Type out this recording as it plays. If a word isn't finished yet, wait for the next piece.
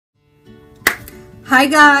Hi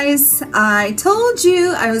guys, I told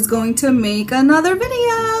you I was going to make another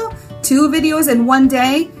video. 2 videos in one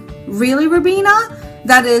day. Really, Rabina?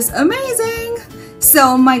 That is amazing.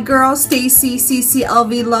 So my girl Stacy,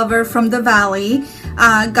 CCLV lover from the Valley,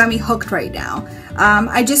 got me hooked right now.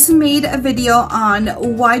 I just made a video on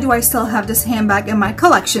why do I still have this handbag in my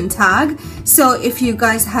collection tag. So if you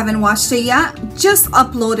guys haven't watched it yet, just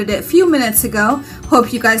uploaded it a few minutes ago.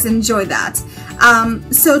 Hope you guys enjoy that.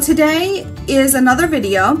 So today is another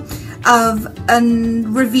video of a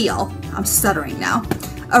reveal. I'm stuttering now.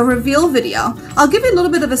 A reveal video. I'll give you a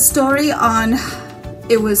little bit of a story on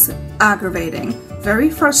it was aggravating, very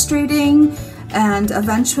frustrating, and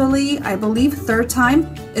eventually, I believe 3rd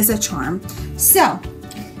time is a charm. So,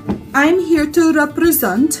 I'm here to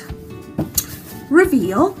represent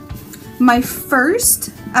Reveal, my first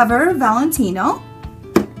ever Valentino.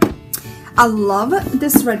 I love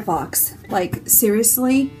this red box. Like,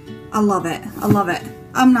 seriously, I love it. I love it.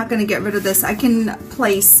 I'm not gonna get rid of this. I can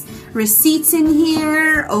place receipts in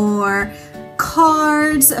here or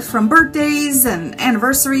cards from birthdays and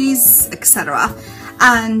anniversaries, etc.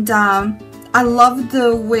 And I love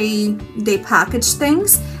the way they package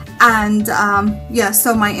things. And yeah,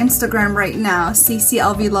 so my Instagram right now,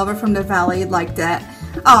 CCLV lover from the Valley, liked it.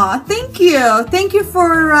 Aw, thank you. Thank you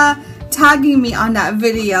for tagging me on that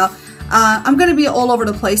video. I'm gonna be all over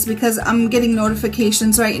the place because I'm getting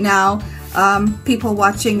notifications right now, people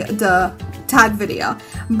watching the tag video.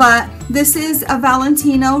 But this is a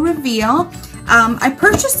Valentino Reveal. I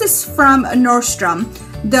purchased this from Nordstrom.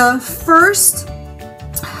 The first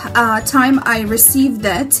time I received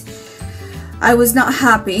it, I was not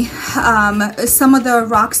happy. Some of the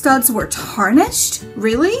rock studs were tarnished.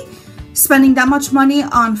 Really? Spending that much money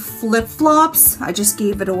on flip-flops? I just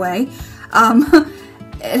gave it away.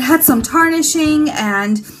 It had some tarnishing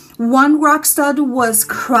and one rock stud was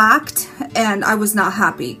cracked and I was not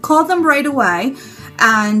happy. Called them right away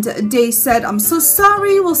and they said, I'm so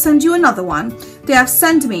sorry, we'll send you another one. They have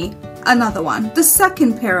sent me another one, the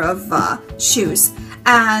second pair of shoes.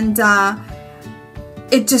 And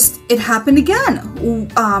it happened again.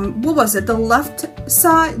 What was it? The left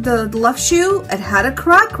side, the left shoe, it had a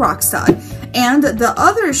cracked rock stud. And the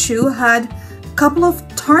other shoe had a couple of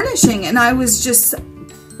tarnishing and I was just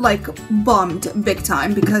like bummed big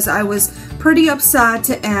time because I was pretty upset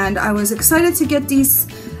and I was excited to get these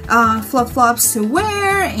flip-flops to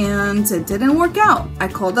wear and it didn't work out. I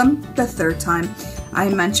called them the 3rd time. I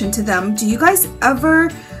mentioned to them, do you guys ever,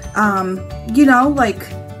 you know, like,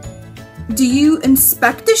 do you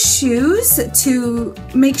inspect the shoes to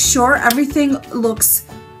make sure everything looks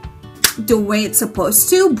the way it's supposed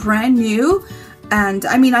to, brand new? And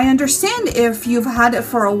I mean, I understand if you've had it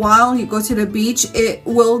for a while, you go to the beach, it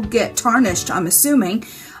will get tarnished, I'm assuming,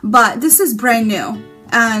 but this is brand new.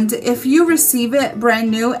 And if you receive it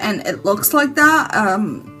brand new and it looks like that,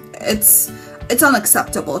 it's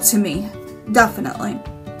unacceptable to me, definitely.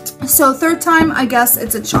 So 3rd time, I guess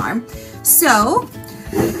it's a charm. So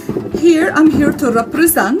here, I'm here to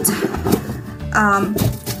represent.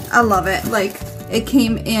 I love it. Like, it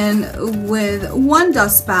came in with one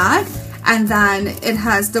dust bag. And then it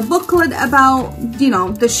has the booklet about, you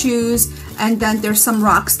know, the shoes, and then there's some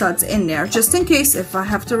rock studs in there, just in case if I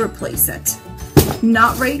have to replace it.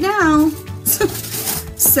 Not right now.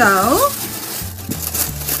 So,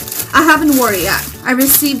 I haven't worn it yet. I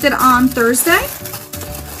received it on Thursday.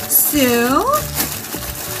 So,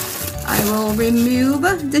 I will remove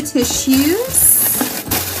the tissues.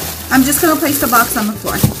 I'm just going to place the box on the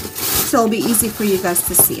floor, so it'll be easy for you guys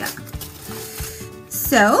to see it.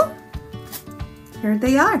 So, here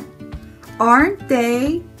they are. Aren't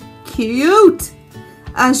they cute?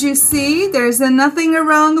 As you see, there's nothing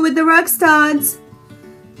wrong with the rock studs.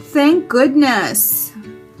 Thank goodness.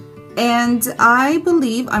 And I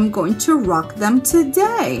believe I'm going to rock them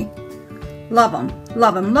today. Love them,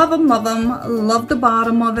 love them, love them, love them. Love the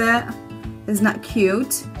bottom of it. Isn't that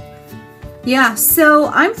cute? Yeah, so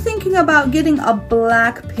I'm thinking about getting a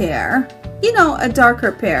black pair. You know, a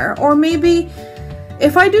darker pair. Or maybe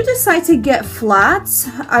if I do decide to get flats,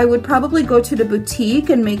 I would probably go to the boutique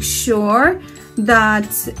and make sure that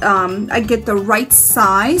I get the right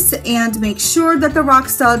size and make sure that the rock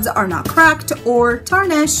studs are not cracked or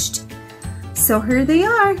tarnished. So here they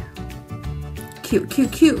are. Cute,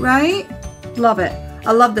 cute, cute, right? Love it.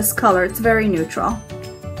 I love this color. It's very neutral.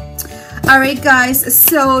 Alright guys,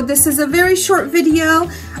 so this is a very short video.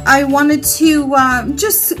 I wanted to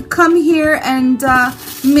just come here and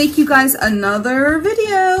make you guys another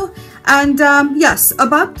video. And yes,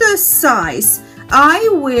 about the size. I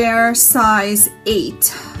wear size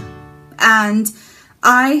 8 and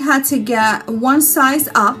I had to get one size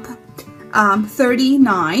up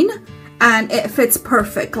 $39 and it fits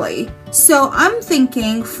perfectly. So I'm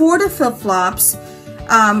thinking for the flip-flops,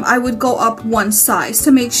 I would go up one size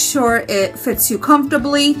to make sure it fits you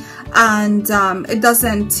comfortably and it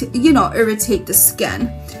doesn't, you know, irritate the skin.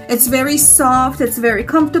 It's very soft, it's very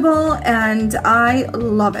comfortable, and I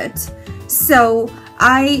love it. So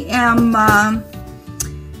I am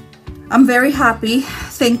I'm very happy.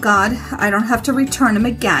 Thank God I don't have to return them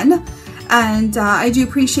again. And I do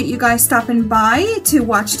appreciate you guys stopping by to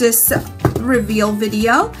watch this reveal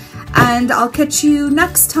video. And I'll catch you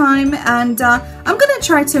next time. And I'm gonna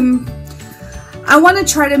try to, I want to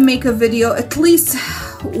try to make a video at least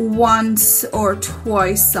once or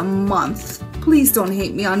twice a month. Please don't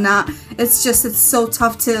hate me on that. It's just, it's so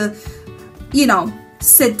tough to, you know,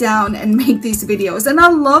 sit down and make these videos. And I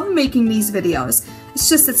love making these videos. It's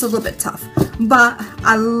just, it's a little bit tough, but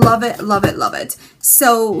I love it, love it, love it.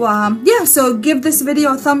 So yeah, so give this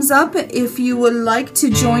video a thumbs up. If you would like to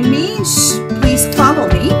join me, please follow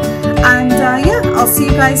me. And yeah, I'll see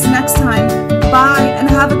you guys next time.